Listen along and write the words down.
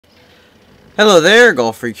Hello there,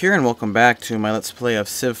 Golf Freak here, and welcome back to my Let's Play of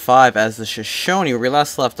Civ 5 as the Shoshone. Where we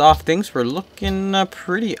last left off, things were looking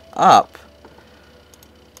pretty up.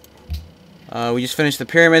 We just finished the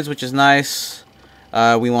pyramids, which is nice.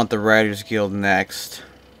 We want the Riders Guild next.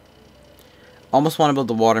 Almost want to build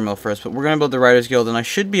the watermill first, but we're going to build the Riders Guild, and I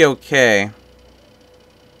should be okay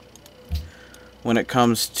when it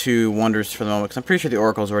comes to wonders for the moment, because I'm pretty sure the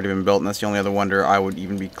Oracle's already been built, and that's the only other wonder I would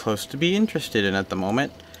even be close to be interested in at the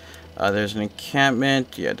moment. There's an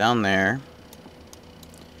encampment, yeah, down there.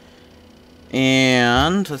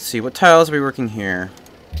 And, let's see, what tiles are we working here?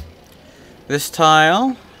 This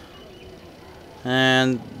tile.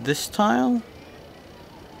 And this tile?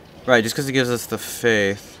 Right, just because it gives us the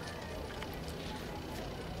faith.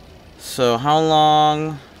 So, how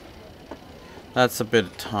long? That's a bit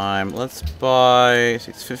of time. Let's buy, see,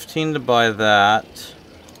 it's 15 to buy that.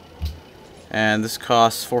 And this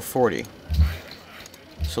costs 440.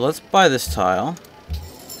 So let's buy this tile.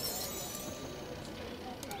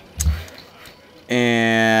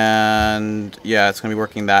 And yeah, it's going to be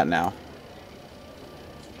working that now,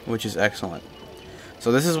 which is excellent.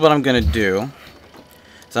 So this is what I'm going to do.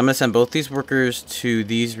 So I'm going to send both these workers to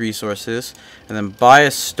these resources and then buy a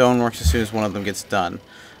stoneworks as soon as one of them gets done.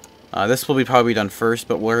 This will be probably done first,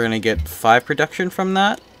 but we're going to get 5 production from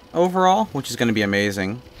that overall, which is going to be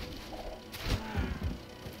amazing.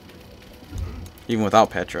 Even without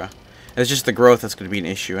Petra. It's just the growth that's going to be an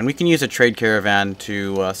issue. And we can use a trade caravan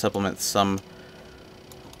to supplement some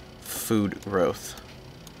food growth.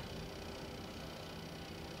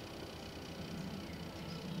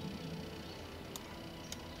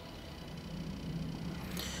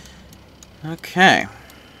 Okay.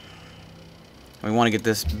 We want to get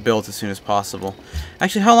this built as soon as possible.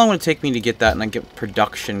 Actually, how long would it take me to get that and then get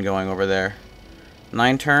production going over there?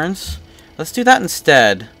 9 turns? Let's do that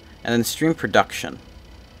instead. And then stream production.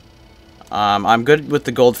 I'm good with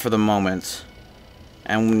the gold for the moment.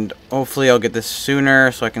 And hopefully I'll get this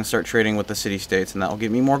sooner so I can start trading with the city-states. And that will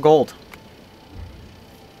give me more gold.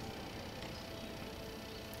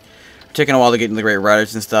 It's taking a while to get into the Great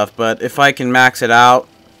Riders and stuff. But if I can max it out,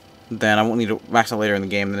 then I won't need to max it later in the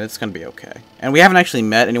game. Then it's going to be okay. And we haven't actually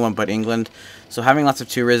met anyone but England. So having lots of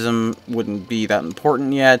tourism wouldn't be that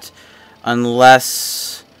important yet.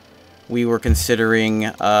 Unless we were considering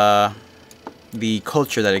the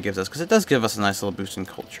culture that it gives us, because it does give us a nice little boost in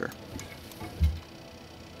culture.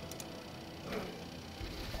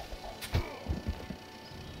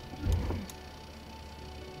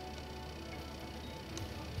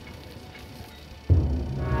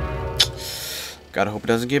 Gotta hope it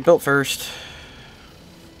doesn't get built first.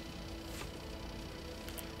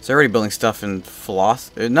 It's already building stuff in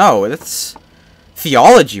philosophy. No, it's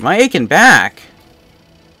theology. My aching back.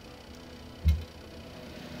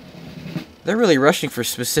 They're really rushing for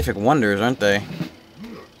specific wonders, aren't they?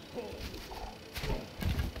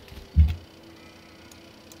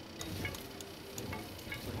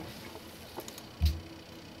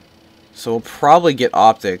 So we'll probably get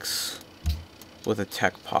optics with a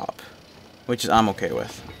tech pop, which is I'm okay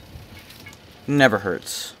with. Never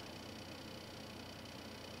hurts.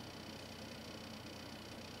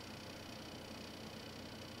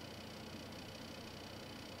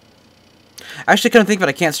 Actually, couldn't think of it.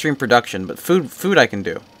 I can't stream production, but food I can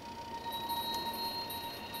do.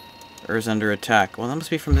 Ur's under attack. Well, that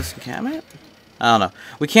must be from this encampment? I don't know.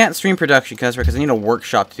 We can't stream production because I need a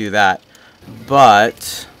workshop to do that.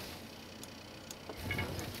 But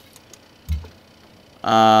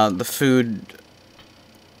the food.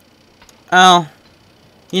 Oh,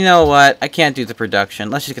 you know what? I can't do the production.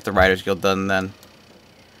 Let's just get the Riders Guild done then.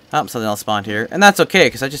 Oh, something else spawned here, and that's okay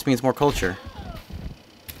because that just means more culture.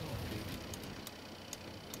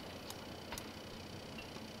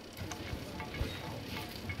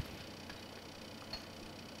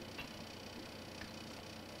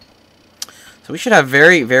 So we should have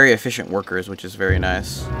very, very efficient workers, which is very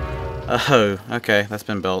nice. Oh, okay, that's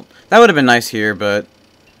been built. That would have been nice here, but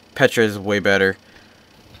Petra is way better.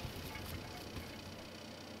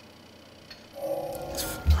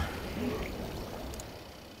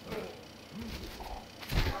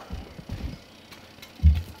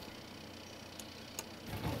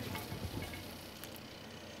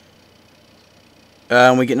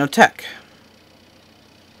 We get no tech.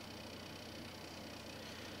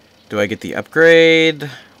 Do I get the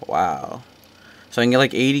upgrade? Wow. So I can get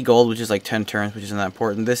like 80 gold, which is like 10 turns, which isn't that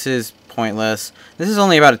important. This is pointless. This is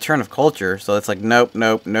only about a turn of culture, so it's like nope,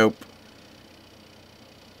 nope, nope.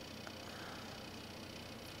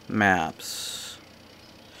 Maps.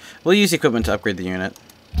 We'll use equipment to upgrade the unit.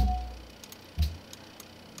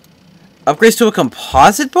 Upgrades to a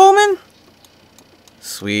composite bowman?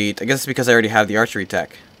 Sweet. I guess it's because I already have the archery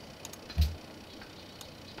tech.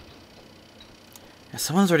 Yeah,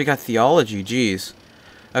 someone's already got theology. Jeez.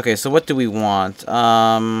 Okay, so what do we want?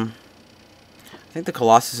 I think the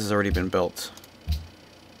Colossus has already been built.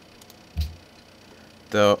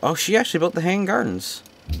 Though, oh, she actually built the Hanging Gardens.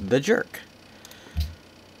 The jerk.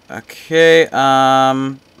 Okay,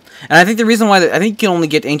 and I think the reason why, I think you can only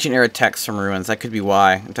get ancient era texts from ruins. That could be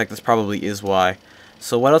why. In fact, this probably is why.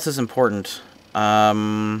 So what else is important? Should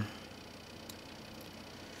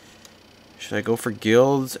I go for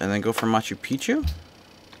guilds and then go for Machu Picchu?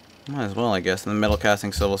 Might as well, I guess. And then metal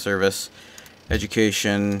casting, civil service,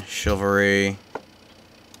 education, chivalry,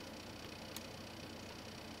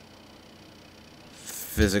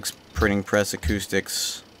 physics, printing press,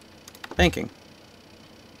 acoustics, banking.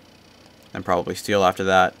 And probably steel after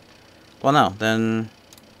that. Well, no, then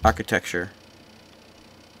architecture.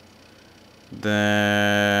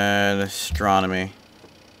 Then astronomy.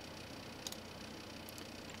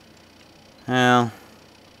 Well,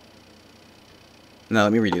 no,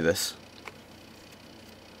 let me redo this.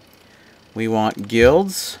 We want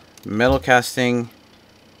guilds, metal casting,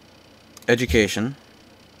 education.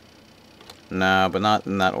 No, but not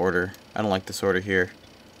in that order. I don't like this order here.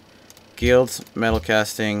 Guilds, metal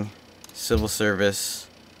casting, civil service,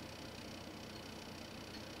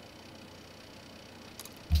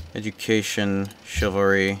 education,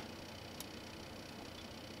 chivalry,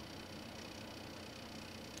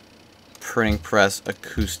 printing press,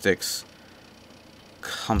 acoustics,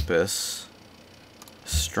 compass,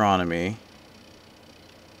 astronomy,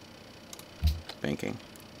 banking.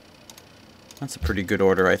 That's a pretty good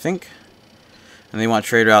order, I think. And they want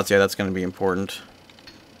trade routes. Yeah, that's going to be important.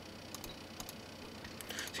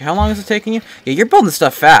 See, how long is it taking you? Yeah, you're building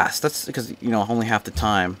stuff fast. That's because, you know, only half the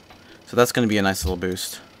time. So that's going to be a nice little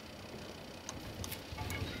boost.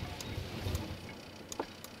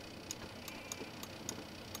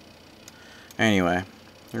 Anyway,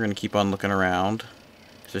 we're going to keep on looking around.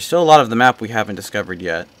 There's still a lot of the map we haven't discovered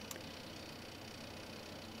yet.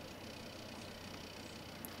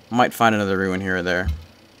 Might find another ruin here or there.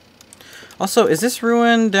 Also, is this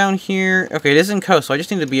ruin down here? Okay, it is in coast, so I just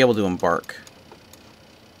need to be able to embark.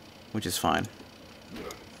 Which is fine.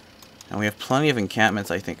 And we have plenty of encampments,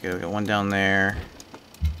 I think. We got one down there.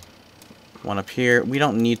 One up here. We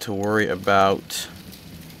don't need to worry about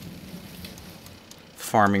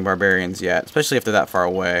farming barbarians yet, especially if they're that far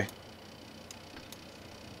away.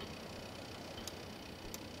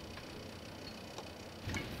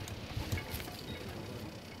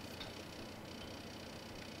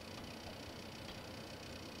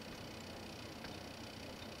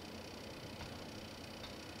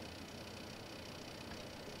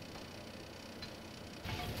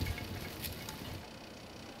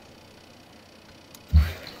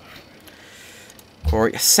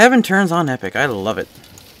 Corey, 7 turns on epic. I love it.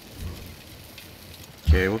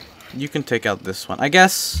 Okay, well, you can take out this one. I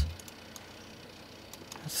guess.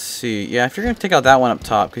 Let's see. Yeah, if you're going to take out that one up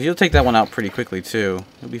top, because you'll take that one out pretty quickly, too.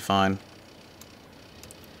 It'll be fine.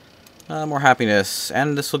 More happiness.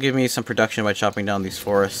 And this will give me some production by chopping down these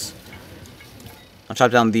forests. I'll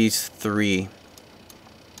chop down these 3.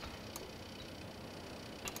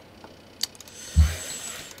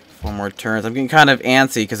 Four more turns. I'm getting kind of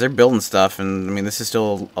antsy because they're building stuff, and I mean, this is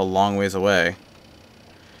still a long ways away.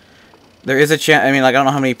 There is a chance. I mean, like, I don't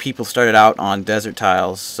know how many people started out on desert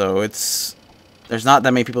tiles, so there's not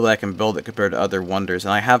that many people that can build it compared to other wonders,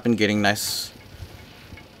 and I have been getting nice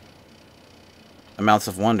amounts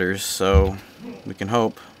of wonders, so we can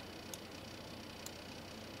hope.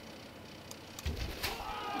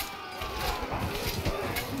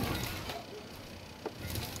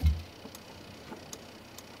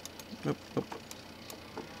 Oop, oop.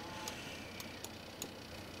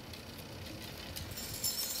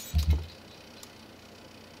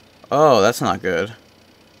 Oh, that's not good.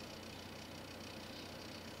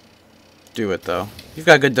 Do it, though. You've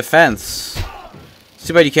got good defense. It's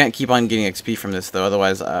too bad you can't keep on getting XP from this, though.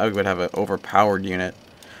 Otherwise, I would have an overpowered unit.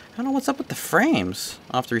 I don't know what's up with the frames.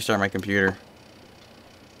 I'll have to restart my computer.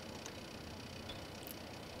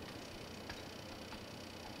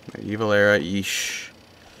 Medieval era, yeesh.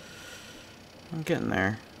 I'm getting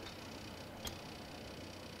there.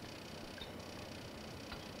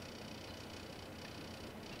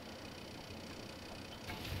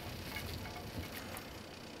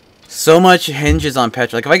 So much hinges on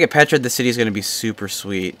Petra. Like, if I get Petra, the city's going to be super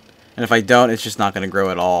sweet. And if I don't, it's just not going to grow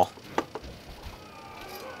at all.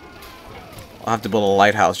 I'll have to build a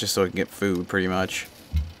lighthouse just so I can get food, pretty much.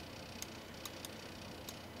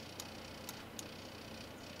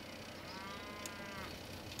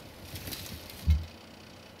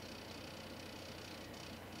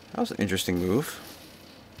 That was an interesting move.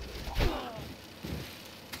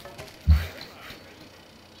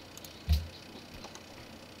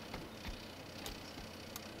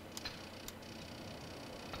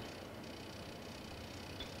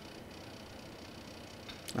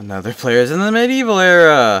 Another player's in the medieval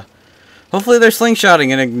era. Hopefully they're slingshotting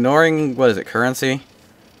and ignoring, what is it, currency?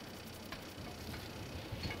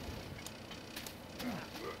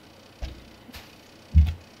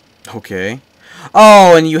 Okay.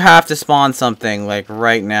 Oh, and you have to spawn something, like,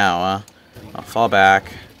 right now, huh? I'll fall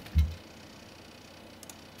back.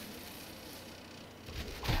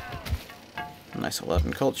 Nice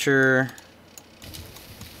 11 culture.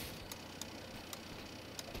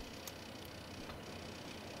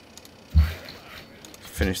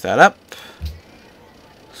 Finish that up.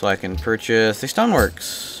 So I can purchase the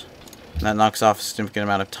stoneworks. And that knocks off a significant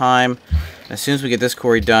amount of time. As soon as we get this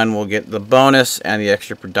quarry done, we'll get the bonus and the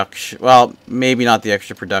extra production. Well, maybe not the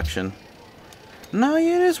extra production. No, it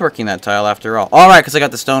is working that tile after all. Alright, because I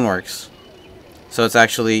got the stoneworks. So it's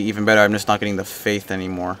actually even better. I'm just not getting the faith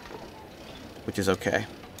anymore. Which is okay.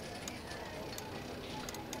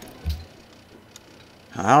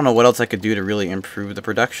 I don't know what else I could do to really improve the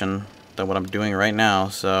production than what I'm doing right now,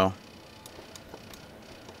 so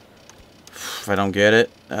if I don't get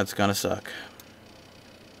it, that's gonna suck.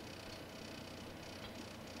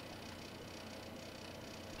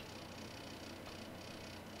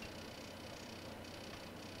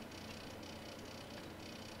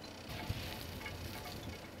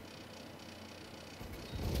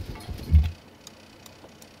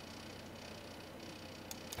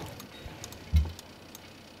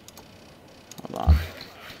 Hold on.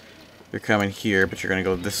 You're coming here, but you're gonna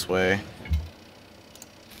go this way.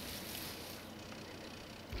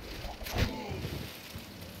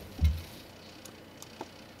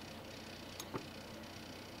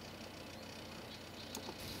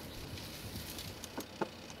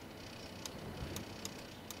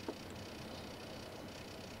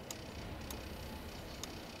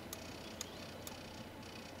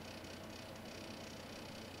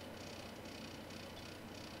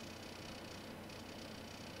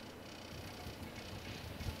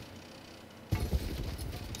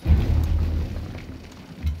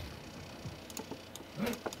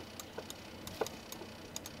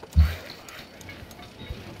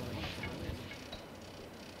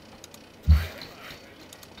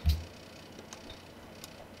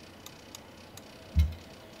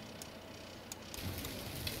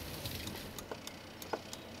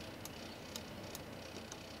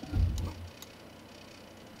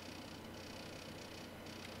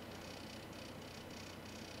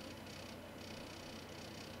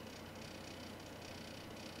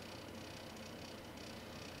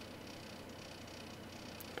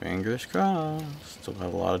 Fingers crossed. Still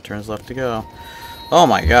have a lot of turns left to go. Oh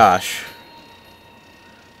my gosh.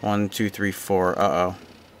 1, 2, 3, 4. Uh-oh.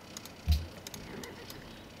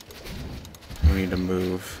 We need to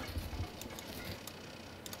move.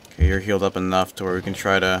 Okay, you're healed up enough to where we can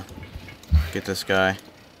try to get this guy.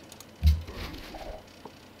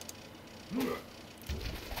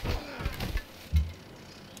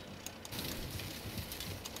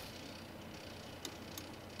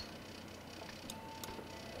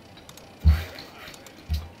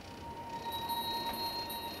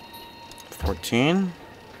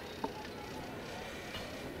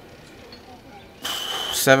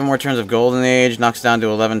 Seven more turns of Golden Age knocks down to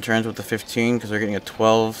 11 turns with the 15 because we're getting a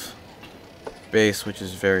 12 base, which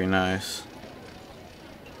is very nice.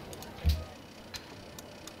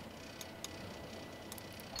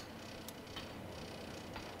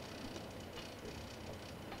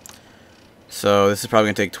 So this is probably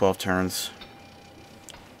going to take 12 turns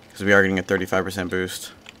because we are getting a 35%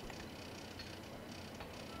 boost.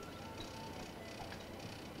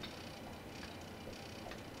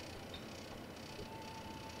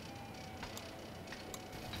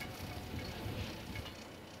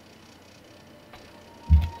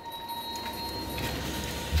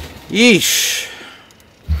 Yeesh.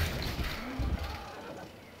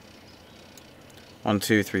 1,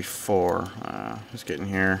 2, 3, 4. Who's getting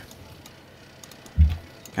here?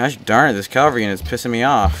 Gosh darn it, this cavalry unit is pissing me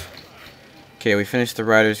off. Okay, we finished the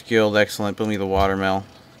Riders Guild. Excellent. Build me the watermill.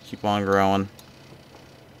 Keep on growing.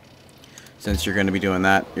 Since you're going to be doing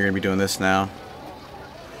that, you're going to be doing this now.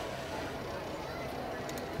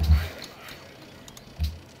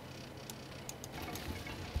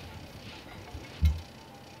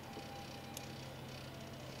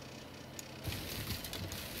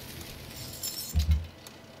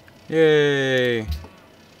 Yay!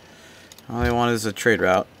 All they want is a trade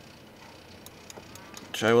route,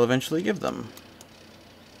 which I will eventually give them.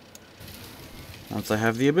 once I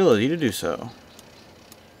have the ability to do so.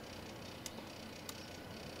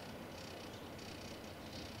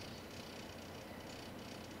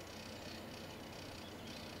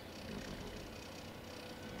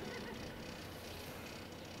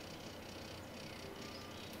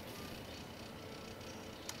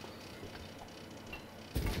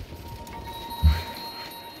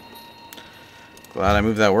 Glad I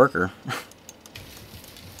moved that worker.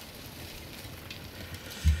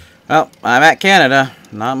 Well, I'm at Canada.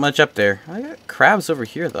 Not much up there. I got crabs over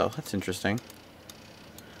here, though. That's interesting.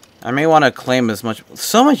 I may want to claim as much...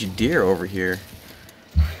 So much deer over here.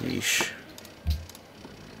 Yeesh.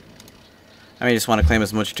 I may just want to claim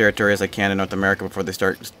as much territory as I can in North America before they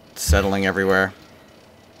start settling everywhere.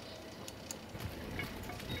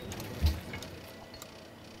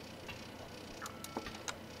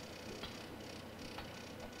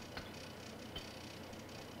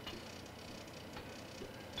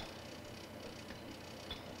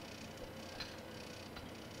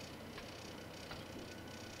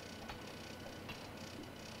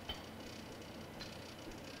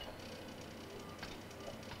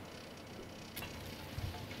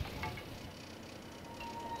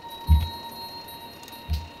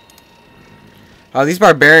 Oh, these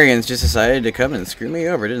barbarians just decided to come and screw me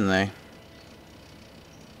over, didn't they?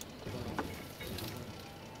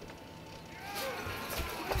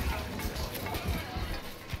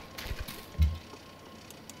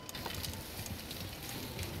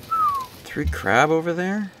 Three crab over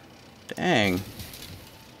there? Dang.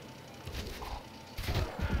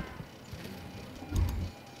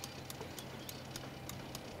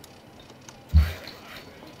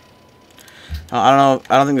 I don't know.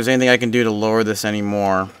 I don't think there's anything I can do to lower this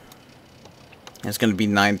anymore. It's going to be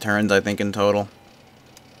 9 turns, I think, in total.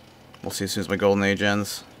 We'll see as soon as my golden age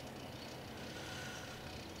ends.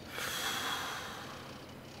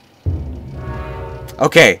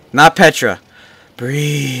 Okay, not Petra.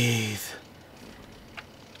 Breathe.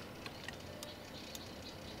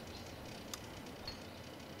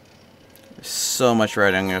 There's so much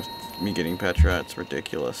writing of me getting Petra. It's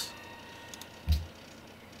ridiculous.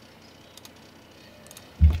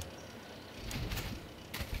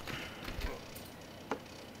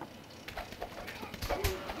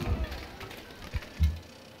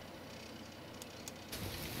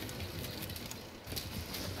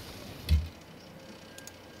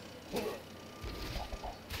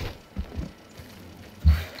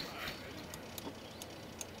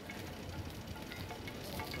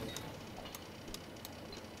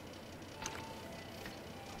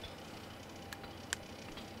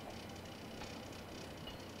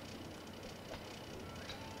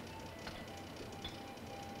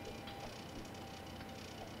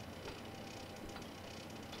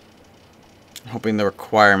 Hoping the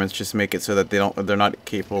requirements just make it so that they're not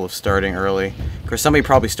capable of starting early. Of course, somebody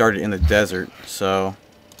probably started in the desert, so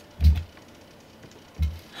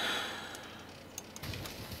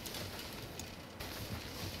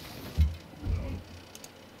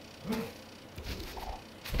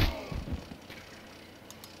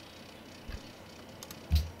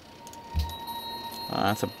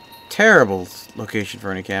that's a terrible location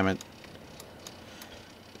for an encampment,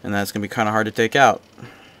 and that's gonna be kind of hard to take out.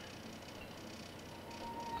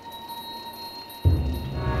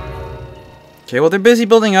 Okay, well, they're busy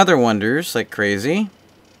building other wonders like crazy.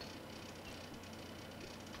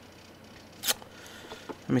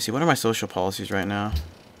 Let me see, what are my social policies right now?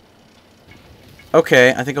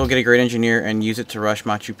 Okay, I think I'll get a great engineer and use it to rush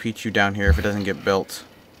Machu Picchu down here if it doesn't get built.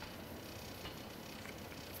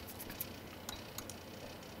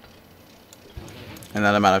 In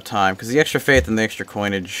that amount of time, because the extra faith and the extra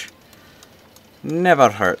coinage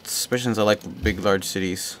never hurts, especially since I like big, large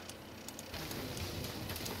cities.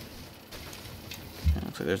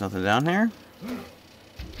 Looks like there's nothing down here.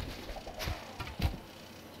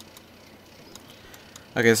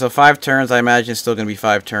 Okay, so 5 turns. I imagine it's still going to be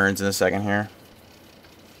 5 turns in a second here.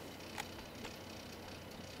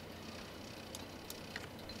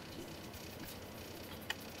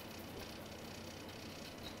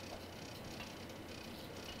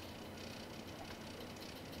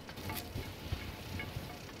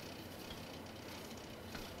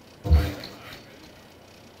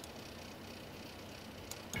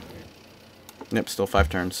 Yep, still 5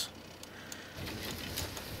 turns.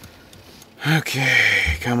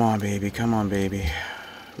 Okay, come on, baby, come on, baby.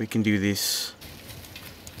 We can do this.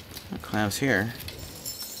 Clams here.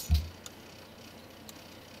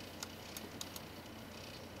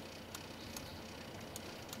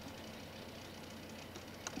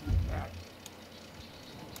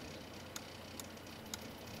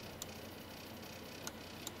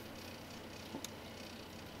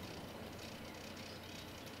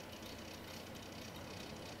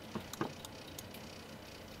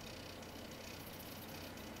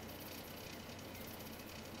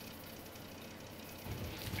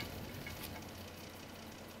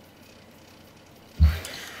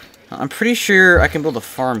 I'm pretty sure I can build a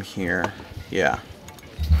farm here. Yeah.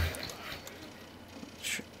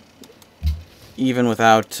 Even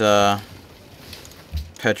without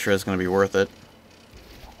Petra is going to be worth it.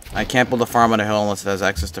 I can't build a farm on a hill unless it has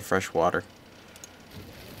access to fresh water.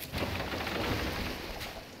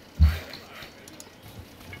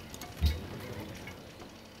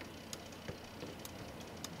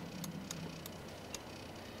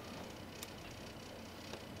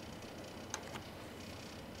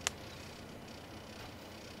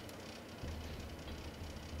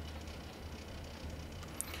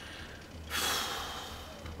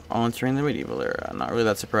 All entering the medieval era. Not really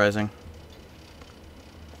that surprising.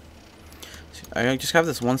 I just have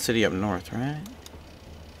this one city up north, right?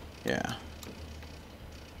 Yeah.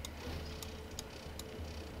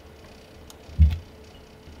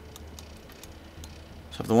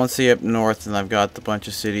 So I have the one city up north, and I've got the bunch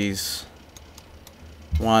of cities.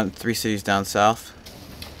 3 cities down south.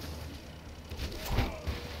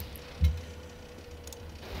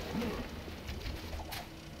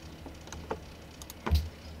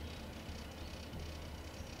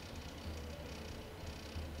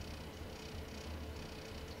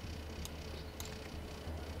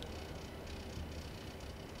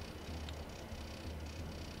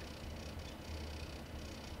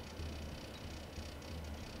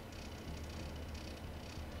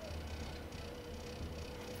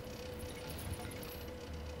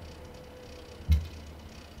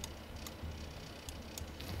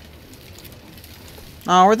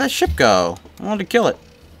 Oh, where'd that ship go? I wanted to kill it.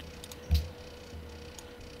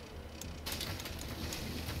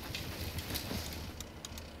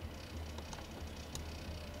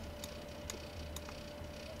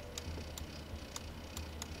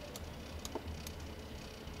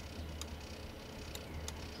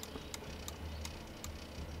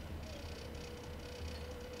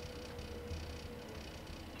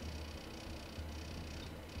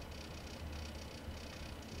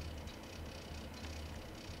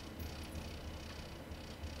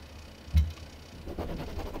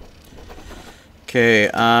 Okay,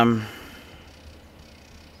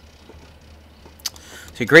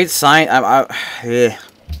 see, great sign. Yeah.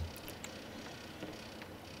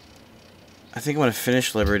 I think I'm gonna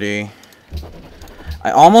finish Liberty.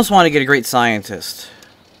 I almost want to get a great scientist,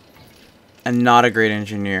 and not a great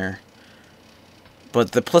engineer.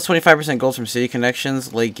 But the plus 25% gold from city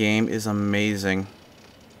connections late game is amazing.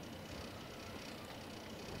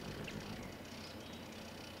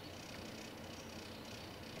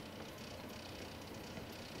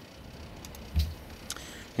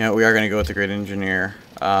 You know, we are going to go with the great engineer.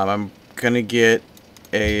 I'm going to get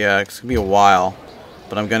a, it's going to be a while,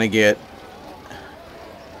 but I'm going to get,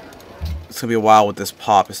 it's going to be a while with this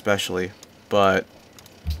pop especially, but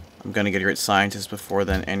I'm going to get a great scientist before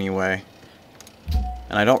then anyway.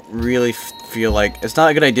 And I don't really feel like, it's not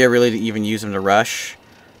a good idea really to even use them to rush,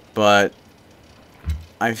 but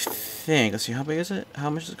I think, let's see, how big is it? How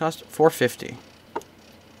much does it cost? $450.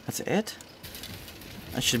 That's it?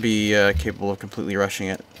 I should be capable of completely rushing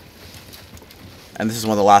it. And this is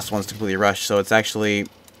one of the last ones to completely rush, so it's actually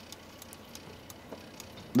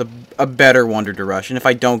a better wonder to rush. And if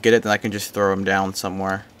I don't get it, then I can just throw them down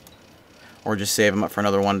somewhere. Or just save them up for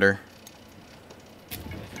another wonder.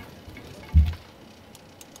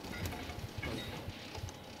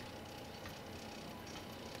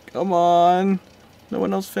 Come on! No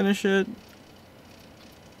one else finish it.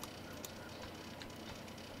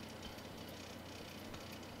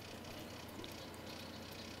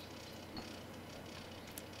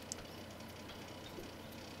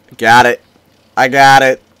 Got it. I got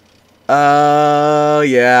it. Oh,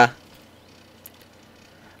 yeah.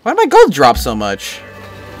 Why did my gold drop so much?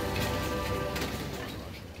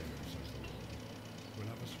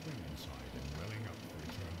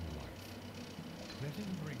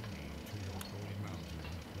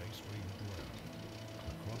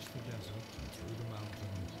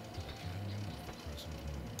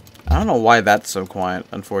 I don't know why that's so quiet,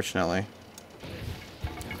 unfortunately.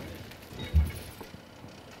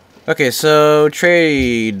 Okay, so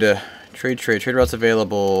trade routes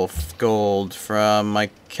available. Gold from my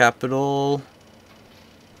capital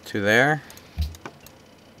to there.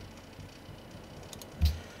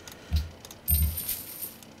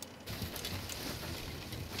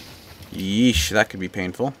 Yeesh, that could be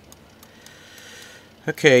painful.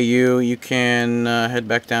 Okay, you can head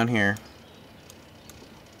back down here.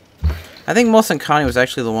 I think Mos and Connie was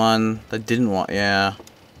actually the one that didn't want, yeah.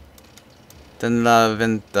 Then La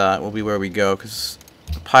Venta will be where we go, because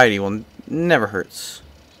piety will never hurts.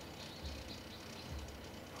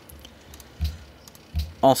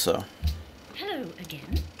 Also. Hello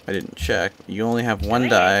again. I didn't check. You only have one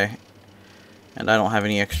die. And I don't have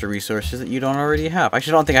any extra resources that you don't already have.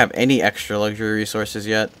 Actually, I don't think I have any extra luxury resources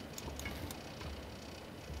yet.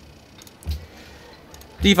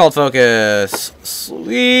 Default focus.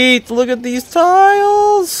 Sweet. Look at these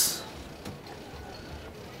tiles.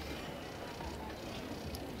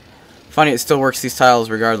 Funny, it still works these tiles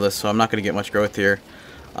regardless, so I'm not going to get much growth here.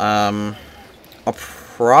 I'll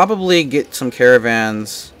probably get some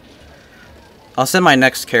caravans. I'll send my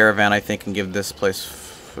next caravan, I think, and give this place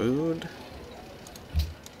food.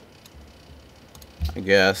 I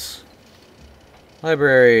guess.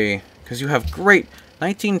 Library. Because you have great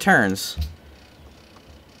 19 turns.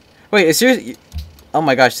 Wait, is yours... Oh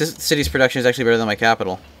my gosh, this city's production is actually better than my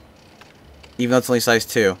capital. Even though it's only size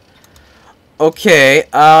 2. Okay,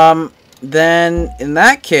 then in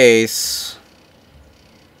that case...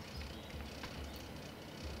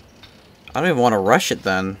 I don't even want to rush it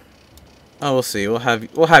then. Oh, we'll see. We'll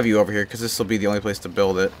have you over here because this will be the only place to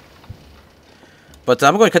build it. But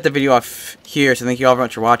I'm going to cut the video off here, so thank you all very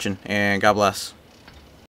much for watching, and God bless.